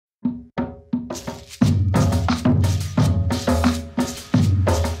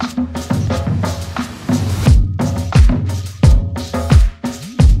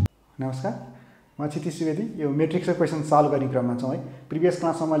नमस्कार, म क्षितिज सुवेदी। यो मेट्रिक्सको क्वेसन सल्भ गर्ने क्रममा छौँ है। प्रिभियस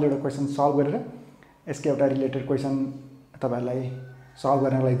क्लासमा मैले एउटा क्वेसन सल्भ गरेर यसको एउटा रिलेटेड क्वेसन तपाईहरुलाई सल्भ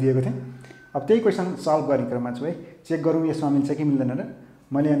गर्नलाई दिएको थिएँ। अब त्यही क्वेसन सल्भ गर्ने क्रममा छु है। चेक गरौँ यसमा मिल्छ कि मिल्दैन र।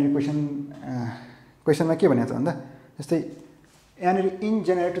 मैले यहाँ क्वेसनमा के भनेको छ भन्दा जस्तै यहाँ इन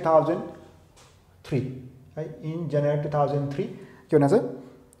जनवरी 2003 है, इन जनवरी 2003 के भनेको छ,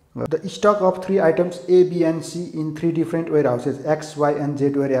 the stock of 3 items A, B and C in 3 different warehouses X, Y and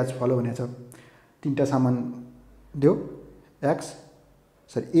Z were as follow भनेको छ। तीनटा सामान दियो X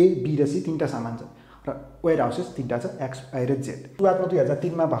A, B र C तीनटा सामान छ र वेयरहाउसेस तीनटा छ X, Y र Z। सुरुवातमा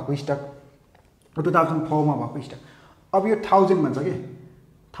 2003 मा भएको स्टक र 2004 मा भएको स्टक। अब यो 1000 भन्छ के,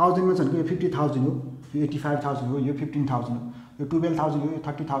 1000 मा छ भने यो 50000 हो, यो 85000 हो, यो 15000 हो, यो 12000 हो, यो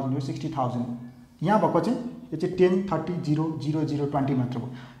 30000 हो, 60000 हो। यहाँ भएको चाहिँ यो चाहिँ 10, 30, 0, 0, 0, 20 मात्र हो।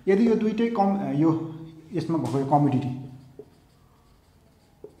 यदि यो दुईटै यो यसमा भएको कमोडिटी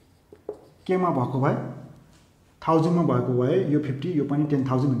केमा भएको भए 1000 मा भएको भए यो 50 यो पनि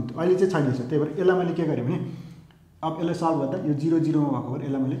 10000 हुन्थ्यो। अहिले चाहिँ छैन छ। त्यही भएर यसलाई मैले के गरेँ भने अब यसलाई सल्भ गर्दा यो 0, 0 मा भएको भएर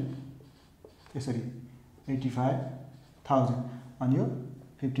यसलाई मैले यसरी 85000 अनि यो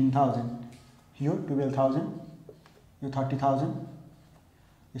 15000 यो 12000 यो 30000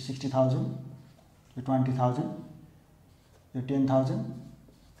 यो 60000 यो 20000 यो 10000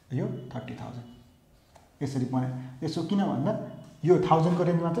 यो 30000 यसरी बनाए। यसो किन भन्दा यो 1000 को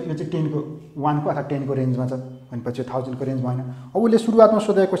रेन्जमा छ, यो चाहिँ 10 को 1 को अथवा 10 को रेन्जमा छ भनेपछि 1000 को रेन्ज भएन। अब उसले सुरुवातमा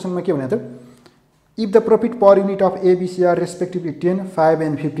सोधेको क्वेसनमा के भनेको थियो, if the profit per unit of A, B, C are respectively 10, 5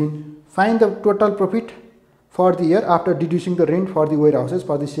 and 15, find the total profit for the year after deducing the rent for the warehouses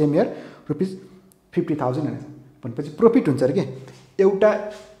for the same year rupees 50,000 भनेपछि profit हुन्छ रे के। एउटा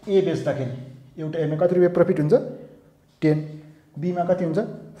A बेच्दाखेरि एउटा A मा कति रुपैयाँ प्रॉफिट हुन्छ 10, B मा कति हुन्छ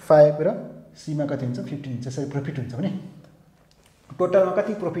 5 र C मा कति हुन्छ 15 हुन्छ। यसरी प्रॉफिट हुन्छ भने टोटलमा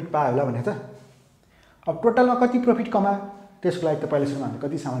कति प्रॉफिट पायो होला भनेको छ। अब टोटलमा कति प्रॉफिट कमा त्यसको लागि त पहिला सुरुमा हामीले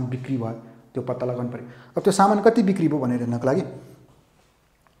कति सामान बिक्री भयो त्यो पत्ता लगाउनु पर्यो। अब त्यो सामान कति बिक्री भयो भनेर हेर्नको लागि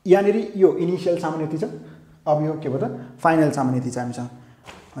यहाँ यो इनिशियल सामान यति छ, अब यो के भयो त फाइनल सामान यति छ हामीसँग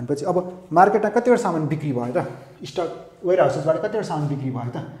भनेपछि अब मार्केटमा कतिवटा सामान बिक्री भयो त, स्टक वेयरहाउसेसबाट कतिवटा सामान बिक्री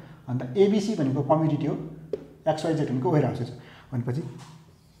भयो त भन्दा ABC भनेको कमोडिटी हो, XYZ भनेको वेयरहाउसेस भनेपछि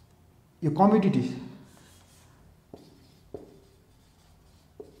यो कमोडिटी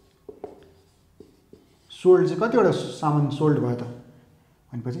सोल्ड चाहिँ कतिवटा सामान सोल्ड भयो त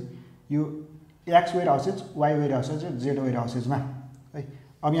भनेपछि यो X वेयरहाउसेस, Y वेयरहाउसेस र Z वेयरहाउसेसमा है।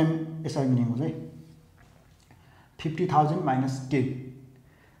 अब यहाँ यसरी मिनिङ हुन्छ है 50,000 माइनस 10,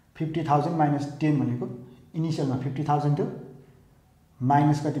 50,000 माइनस 10 भनेको इनिशियलमा 50,000 थियो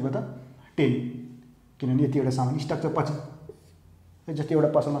माइनस कति भयो त 10, किनभने यति एउटा सामान स्टक चाहिँ पछि जस्तै एउटा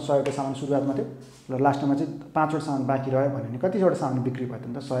पसलमा 100 वटा सामान सुरुवातमा थियो र लास्टमा चाहिँ 5 वटा सामान बाँकी रह्यो भने कतिवटा सामान बिक्री भयो त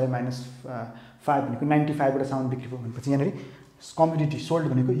 100 माइनस 5 भनेको 95 वटा सामान बिक्री भयो भनेपछि यहाँ कमोडिटी सोल्ड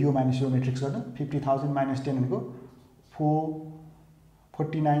भनेको यो माइनस यो मेट्रिक्स गर्दा 50,000 माइनस 10 भनेको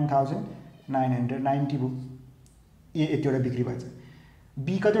 49,990 भयो। ए यतिवटा बिक्री भएछ।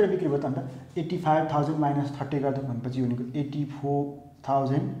 बी कतिवटा बिक्री भयो त भन्दा 85,000 माइनस 30 गर्दा भनेपछि यो भनेको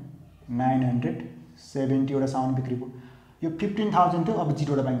 84,970 वटा सामान बिक्री भयो। यो 15,000 थियो, अब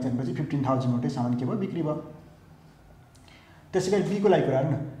 0 वटा बाँकी छ भनेपछि 15,000 वटै सामान के भयो बिक्री भयो। त्यसैगरी बी को लागि कुरा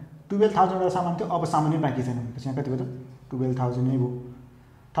गर्नु न 12,000 वटा सामान थियो, अब सामानै बाँकी छैन भनेपछि यहाँ कति भयो त 12,000 नै भयो।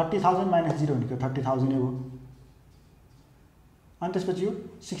 30,000 माइनस 0 भनेको 30,000 नै भयो। अनि त्यसपछि यो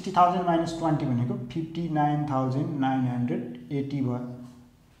 60,000 माइनस 20 भनेको 59,980 भयो हैन।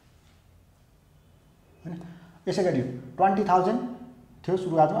 यसैगरी 20,000 थियो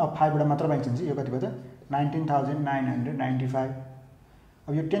सुरुवातमा, अब 5 वटा मात्र बाँकी छ यो कति भयो त 19,995।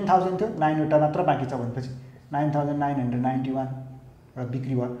 अब यो 10,000 थियो 9 वटा मात्र बाँकी छ भनेपछि 9,991 र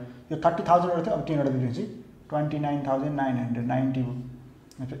बिक्री भयो। यो 30,000 वटा थियो, अब 10 वटा बिक्री भनेपछि 29,990 भयो।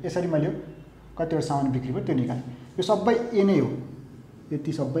 यसरी मैले कतिवटा सामान बिक्री भयो त्यो निकालेँ। यो सबै ए नै हो,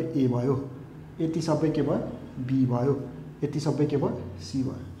 यति सबै ए भयो, यति सबै के भयो बी भयो, यति सबै के भयो सी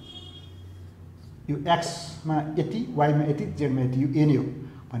भयो। यो एक्स मा यति, वाई मा यति, जेड मा यति, यो ए नै हो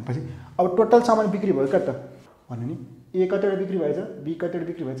भनेपछि अब टोटल सामान बिक्री भयो कति त भन्नु नि ए कतिवटा बिक्री भएछ, बी कतिवटा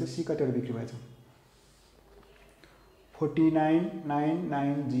बिक्री भएछ, सी कतिवटा बिक्री भएछ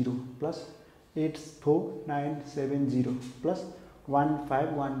 49,990 प्लस 84,970 प्लस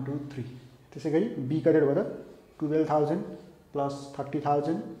 15,123। त्यसैगरी बी कतिवटा भयो त 12,000 प्लस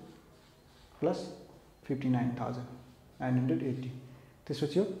 30,000 प्लस 59,980।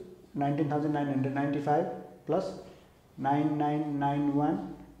 त्यसपछि यो 19,995 प्लस 9991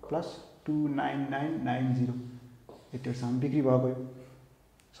 प्लस 29990 यति सामान बिक्री भएको।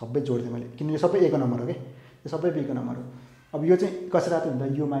 सबै जोड्दै मैले किनकि सबै ए को नम्बर हो के, यो सबै बी को नम्बर हो। अब यो चाहिँ कसरी आयो भन्दा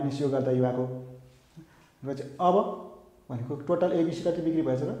यो माइनस यो गर्दा यो आएको र चाहिँ अब भनेको टोटल एबिसी कति बिक्री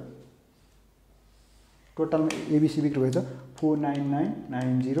भएछ र टोटलमा एबिसी बिक्री भएछ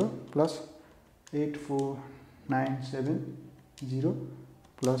 49990 प्लस 84970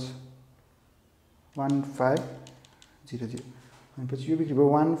 प्लस 1500 भनेपछि यो बिक्री भयो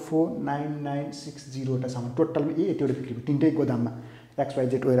 149960 वटा सामान टोटलमा यतिवटा बिक्री भयो तीनटै गोदाममा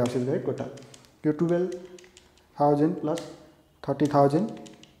XYZ वेयर हाउसेस गरे टोटल यो 12000 प्लस 30000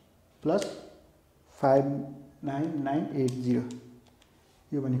 प्लस 59980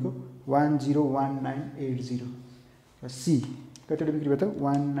 यो भनेको 101980 र सी कतिवटा बिक्री भयो त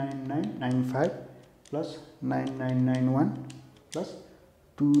 19995 प्लस 9991 प्लस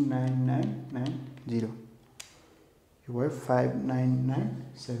 29990 यो भयो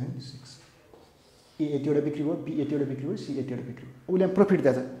 59976 ए यतिवटा बिक्री भयो बी यतिवटा बिक्री भयो सी यतिवटा बिक्री भयो उसले प्रॉफिट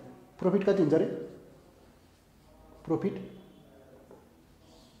दिएछ प्रॉफिट कति हुन्छ रे प्रॉफिट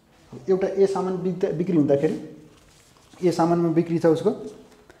एउटा ए सामान बिक्री हुँदाखेरि ए सामानमा बिक्री छ उसको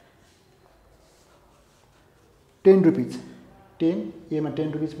 10 रुपीज 10 ए मा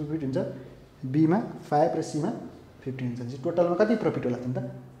 10 रुपीज प्रॉफिट हुन्छ बी मा 5 र सी मा 15 हुन्छ टोटलमा कति प्रॉफिट होला त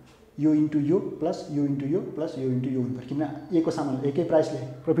यो इन्टु यो प्लस यो इन्टु यो प्लस यो इन्टु यो हुनुपर्छ किन ए को सामान एकै प्राइसले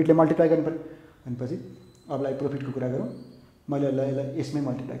प्रॉफिटले मल्टिप्लाई गर्नु पर्यो भनेपछि अबलाई प्रॉफिटको कुरा गरौँ मैले यसलाई यसमै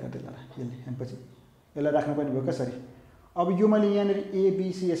मल्टिप्लाई गर्दै होला यसले भनेपछि यसलाई राख्नु पर्ने भयो कसरी अब यो मैले यहाँनिर ए बी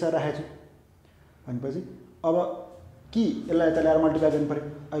सी यसरी राखेको छु भनेपछि अब कि यसलाई यता ल्याएर मल्टिप्लाई गर्नु पर्यो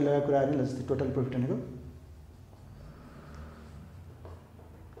अहिलेको कुरा गर्ने जस्तै टोटल प्रॉफिट भनेको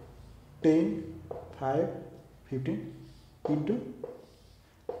 10 5 15 इन्टु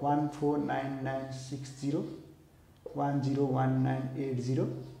 149960 101980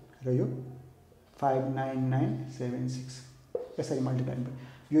 र यो 59976 यसरी मल्टिप्लाई गर्नु पर्यो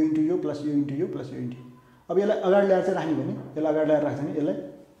यो इन्टु यो प्लस यो इन्टु यो प्लस यो इन्टु अब यसलाई अगाडि ल्याएर चाहिँ राख्ने भने यसलाई अगाडि ल्याएर राख्छ भने यसलाई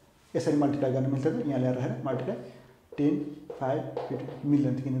यसरी मल्टिप्लाई गर्न मिल्छ त यहाँ ल्याएर राखेर मल्टिप्लाई 10 5 15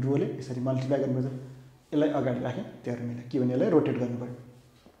 मिल्दैन किन रोले यसरी मल्टिप्लाई गर्नुपर्छ यसलाई अगाडि राखेँ त्यहाँ मिल्यो के भने यसलाई रोटेट गर्नु पर्यो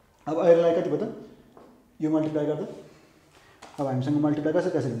अब यसलाई कति भयो त यो मल्टिप्लाई गर्दा अब हामीसँग मल्टिप्लाई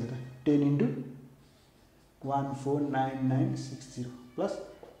कसरी हुन्छ त 10 into 149960 plus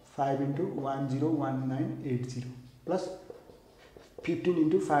 5 into 101980 plus 15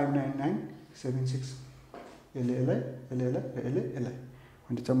 into 59976 यसलाई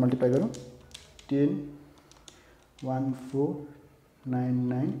भनेपछि मल्टिप्लाई गरौँ 10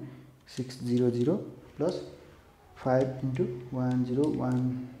 149960 प्लस 5 इन्टु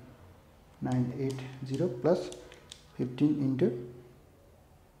 101980 प्लस 15 इन्टु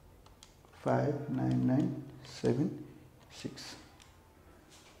 59976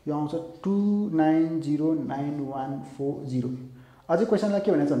 यो आउँछ 290940 अझै क्वेसनलाई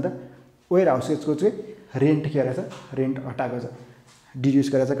के भनेको छ भन्दा वेयर हाउसेसको चाहिँ रेन्ट के रहेछ रेन्ट हटाएको छ डिड्युस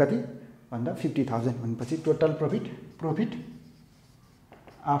गरेछ कति भन्दा 50000 भनेपछि total profit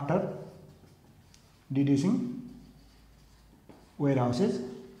after डिड्युसिङ where houses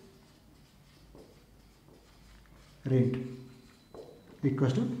rent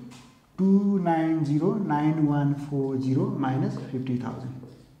equals to 290940 minus 50000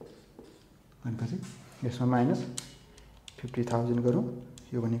 भनेपछि यसमा माइनस 50000 गरौँ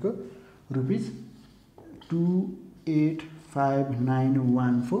यो भनेको रुपीज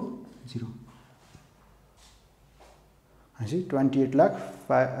 2859,140 भनेपछि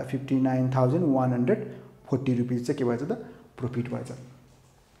 28,59,140 रुपीज चाहिँ के भएछ त प्रॉफिट भएछ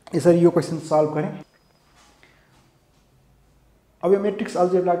यसरी यो क्वेसन सल्भ गरेँ अब यो मैट्रिक्स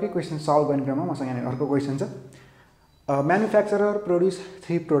अल्जेब्राकै क्वेसन सल्भ गर्ने क्रममा मसँग यहाँ अर्को क्वेसन छ manufacturer produce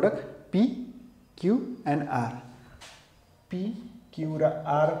 3 product P Q and R P Q र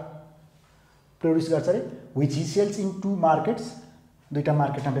आर प्रोड्युस गर्छ अरे which Hee sales in 2 markets दुईटा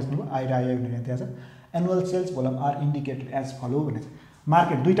मार्केटमा बेच्नु भयो आई र आई भनेर त्यहाँ छ annual sales volume are इन्डिकेटेड as follow भनेको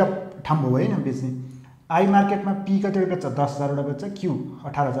मार्केट दुईटा ठाउँ भयो हैन बेच्ने आई मार्केटमा पी कतिवटा बेच्छ 10000 वटा बेच्छ क्यू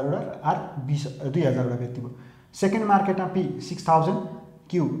 18000 वटा आर 2000 वटा बेच्ने भयो सेकेन्ड मार्केटमा पी 6000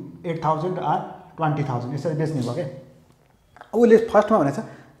 क्यू 8000 आर 20000 यसरी बेच्ने भयो क्या उसले फर्स्टमा भनेछ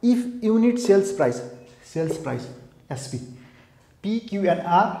if unit sales price SP P Q and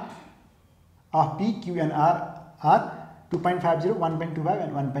are of P Q and are are 2.50 1.25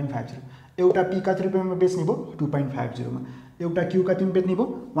 and 1.50 एउटा पी कति रुपियाँमा बेच्ने भयो 2.50 मा एउटा क्यू कतिमा बेच्ने भयो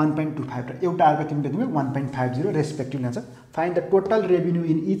 1.25 र एउटा आर कतिमा बेच्ने भयो 1.50 रेस्पेक्टिभली हुन्छ find the total revenue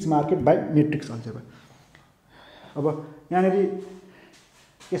in each market by matrix algebra अब यहाँनिर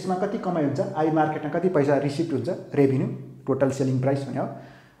यसमा कति कमाइ हुन्छ आई मार्केटमा कति पैसा रिसिप्ट हुन्छ रेभेन्यू टोटल सेलिङ प्राइस भने हो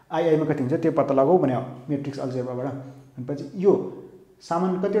आईमा कति हुन्छ त्यो पत्ता लगाऊ भने हो मैट्रिक्स अल्जेब्राबाट भनेपछि यो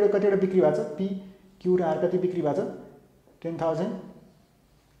सामान कतिवटा बिक्री भएको छ पी क्यू र आर कति बिक्री भएको छ 10,000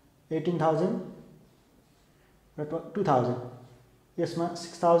 18,000 र 2,000 यसमा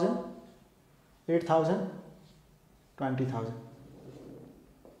 6,000 8,000 20,000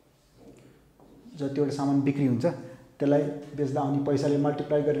 जतिवटा सामान बिक्री हुन्छ त्यसलाई बेच्दा आउने पैसाले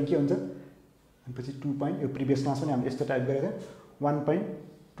मल्टिप्लाई गरेर के हुन्छ पछि 2 पॉइंट यो प्रिभियस क्लास पनि हामीले यस्तो टाइप गरेको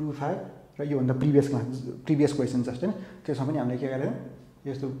 1.25 र यो भन्दा प्रिभियस क्वेशन जस्ट हैन त्यसमा पनि हामीले के गरेको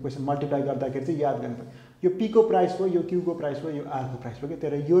यस्तो क्वेशन मल्टिप्लाई गर्दाखेरि चाहिँ याद गर्नु पर्यो यो p को प्राइस हो यो q को प्राइस हो यो r को प्राइस हो के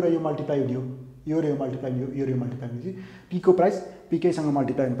तर यो र यो मल्टिप्लाई हुने यो र यो मल्टिप्लाई यो र यो मल्टिप्लाई हुने p को प्राइस p सँग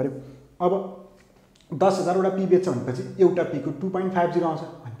मल्टिप्लाई हुनु पर्यो अब 10,000 वटा p बेच्छ भनेपछि एउटा p को 2.50 आउँछ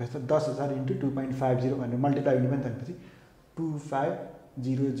भनेपछि 10,000 * 2.50 भनेर मल्टिप्लाई हुने पनि भनेपछि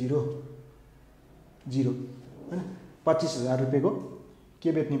 2500 हैन 25,000 रुपैयाँको के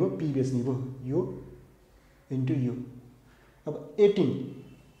बेच्ने भयो p बेच्ने भयो यो इन्टु यो अब 18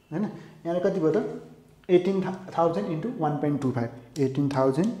 हैन यहाँ कति भयो त 18,000 * 1.25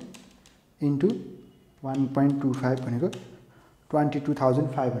 18,000 * 1.25 भनेको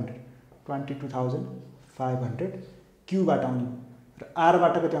 22,500 22,500 q बाट आउने र r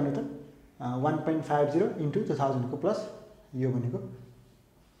बाट कति आउने त 1.50 * 2000 को प्लस यो भनेको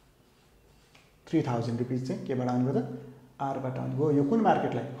 3,000 रुपैयाँ चाहिँ के बाट आउने भयो त r बाट आउने हो यो कुन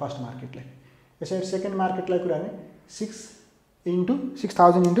मार्केटलाई फर्स्ट मार्केटलाई यसरी सेकेन्ड मार्केटलाई कुरा गर्ने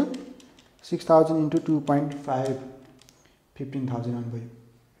 6,000 * 2.5 15,000 आउने भयो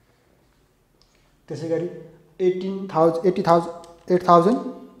त्यसैगरी 8,000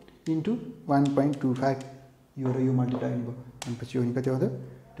 * 1.25 यो र यो मल्टिप्लाई हुने भयो भनेपछि यो कति आउँछ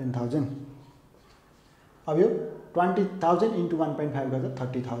 10,000 अब यो 20,000 * 1.5 गर्दा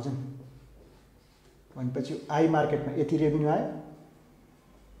 30,000 भनेपछि आई मार्केटमा यति रेभेन्यू आयो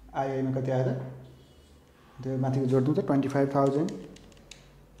आई मा कति आयो त त्यो माथिको जोड्नु त 25,000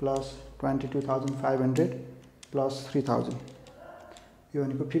 प्लस 22,500 प्लस 3,000 यो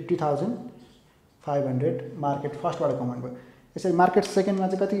भनेको 50,500 मार्केट फर्स्टबाट कमाउनु भयो यसरी मार्केट सेकेन्डमा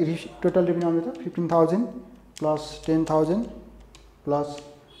चाहिँ कति टोटल रेभेन्यू आउँछ त 15,000 प्लस 10,000 प्लस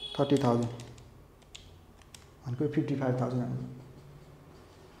 30,000 भनेको 55,000 आउँछ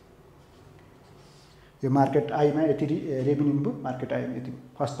यो मार्केट आईमा यति रेभेन्यू भयो मार्केट आईमा यति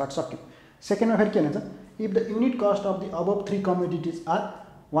फर्स्ट पार्ट सक्यो सेकेन्डमा फेरि के भन्छ if the unit cost of the अबभ 3 commodities are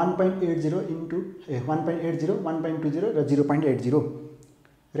 1.80 र 0.80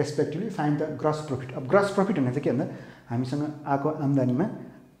 respectively find the gross profit अब ग्रस प्रॉफिट भन्ने चाहिँ के भन्दा हामीसँग आएको आम्दानीमा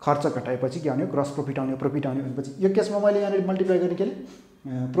खर्च घटाएपछि के आउने ग्रस प्रॉफिट आउने भनेपछि यो केसमा मैले यहाँ मल्टिप्लाई गर्ने के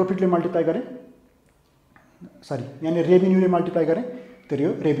प्रॉफिटले मल्टिप्लाई गरेँ सरी यहाँ रेभेन्यूले मल्टिप्लाई गरेँ तर यो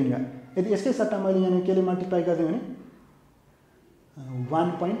रेभेन्यू आयो यदि यसकै सट्टा मैले यहाँ केले मल्टिप्लाई गर्दै भने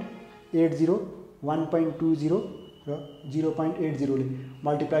 1.80 1.20 र 0.80 ले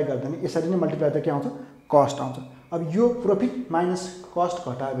मल्टिप्लाई गर्दा नि यसरी नै मल्टिप्लाई गर्दा के आउँछ कस्ट आउँछ अब यो प्रॉफिट माइनस कस्ट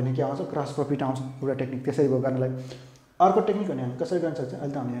घटायो भने के आउँछ ग्रस प्रॉफिट आउँछ एउटा टेक्निक त्यसरी भयो गर्नलाई अर्को टेक्निक भने हामी कसरी गर्न सक्छ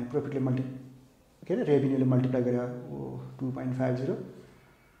अहिले त हामीले प्रॉफिटले के अरे रेभेन्यूले मल्टिप्लाई गरेर 2.50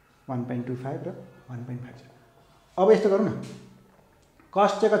 1.25 र 1.50 अब यस्तो गरौँ न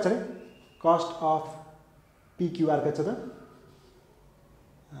कस्ट चाहिँ कति छ रे कस्ट अफ PQR कति छ त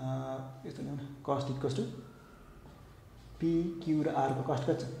यस्तो ल्याउँ न कस्ट इक्वल्स टु PQ र R को कस्ट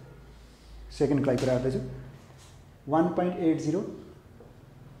कति छ सेकेन्ड क्लाई कुरा गर्दैछु 1.80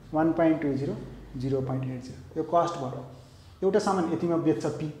 1.20 0.80 यो कस्ट भयो एउटा सामान यतिमा बेच्छ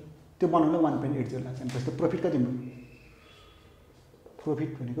P त्यो बनाउनलाई 1.80 लाग्छ अनि त्यसको प्रॉफिट कति हुन्छ प्रॉफिट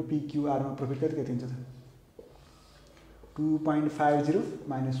भनेको PQR मा प्रॉफिट कति हुन्छ त 2.50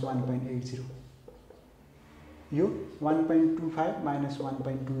 minus 1.80 यो 1.25 minus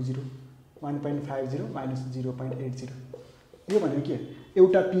 1.20 1.50 minus 0.80 यो भनेको के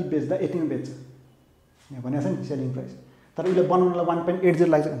एउटा P बेच्दा यतिमा बेच्छ यहाँ भनेको छ नि सेलिङ प्राइस तर उसले बनाउनलाई 1.80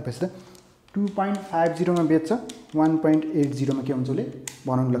 लाग्छ भनेपछि त 2.50 मा बेच्छ 1.80 मा के हुन्छ उसले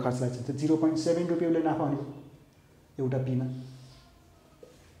बनाउनलाई खर्च लाग्छ 0.7 रुपैयाँ उसले नाफा हुने एउटा P मा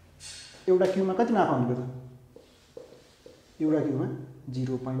एउटा Q मा कति नाफा हुने त एउटा Q मा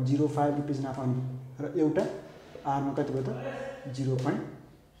 0.05 रुपैयाँ नाफा हुने र एउटा R मा कति भयो त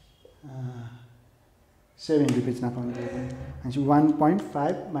 0.7 रुपैयाँ नाफा हुने अनि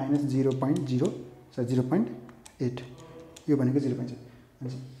 1.5 minus 0.0 so 0.8 यो भनेको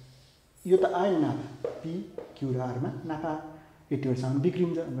 0.7 यो त आयो नाफा P Q र R मा नाफा 80 सम्म बिक्री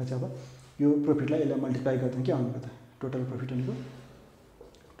हुन्छ भनेपछि अब यो प्रॉफिटलाई यसलाई मल्टिप्लाई गर्दा के आउने त टोटल प्रॉफिट भनेको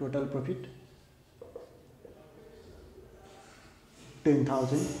टोटल प्रॉफिट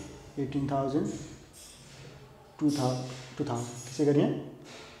 10,000 18,000 2,000 त्यसै गरी यहाँ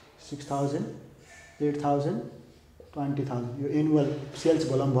 6,000 8,000 20,000 यो एनुअल सेल्स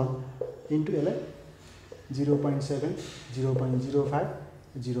भोल्युम भयो इन्टु यसलाई 0.7 0.05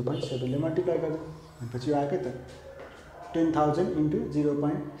 0.7 ले मल्टिप्लाई गर्दा भनेपछि यो आयो के त 10,000 into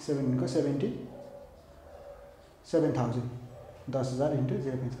 0.7 को 77,000 10,000 into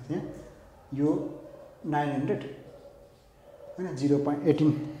 0.7 यहाँ यो 900 हैन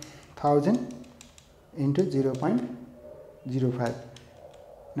 0.18,000 into 0.05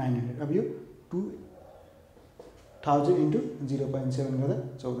 900 अब यो 2,000 into 0.7 गर्दा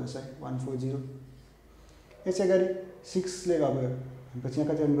 1400 140 यसै गरी 6 ले अब भनेपछि यहाँ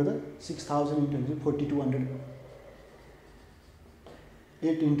कति गर्नु पर्दा 6,000 into 4200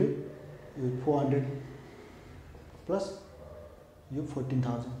 8 into 400 plus यो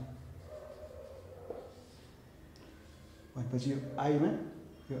 14,000 भनेपछि यो आईमा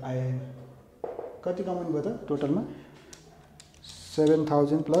यो आई कति कमाउनु भयो त टोटलमा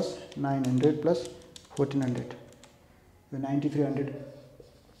 7,000 plus 900 plus 1,400 यो 9,300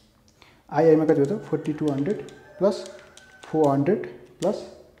 आईमा कति हो त 4,200 plus 400 plus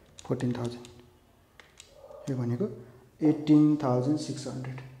 14,000 यो भनेको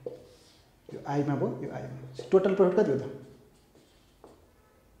 18,600 यो आईमा भयो यो आईमा टोटल प्रॉफिट कति हो त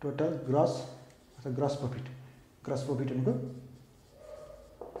टोटल ग्रॉस अथवा ग्रॉस प्रॉफिट भनेको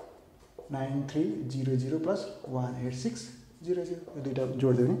 9300 plus 18600 यो दुईटा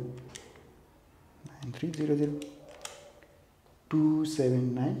जोड्दै भने 9300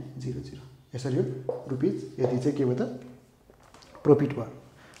 27900 यसरी यो रुपीज यति चाहिँ के भयो त प्रॉफिट भयो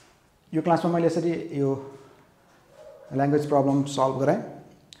यो क्लासमा मैले यसरी यो ल्याङ्ग्वेज प्रब्लम सल्भ गराएँ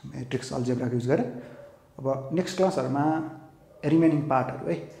मैट्रिक्स अल्जेब्रा युज गरेर अब नेक्स्ट क्लासहरुमा रिमेनिङ पार्टहरु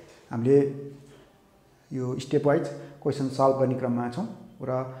है हामीले यो स्टेप वाइज क्वेशन सल्भ गर्ने क्रममा छौं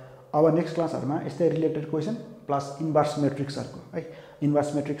र अब नेक्स्ट क्लासहरुमा यस्तै रिलेटेड क्वेशन प्लस इन्भर्स मैट्रिक्सहरुको है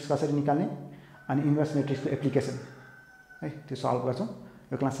इन्भर्स मैट्रिक्स कसरी निकाल्ने अनि इन्भर्स मैट्रिक्सको एप्लिकेसन है त्यो सल्भ गर्छौं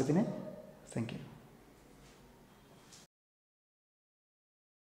यो क्लास यति नै थ्यांक यू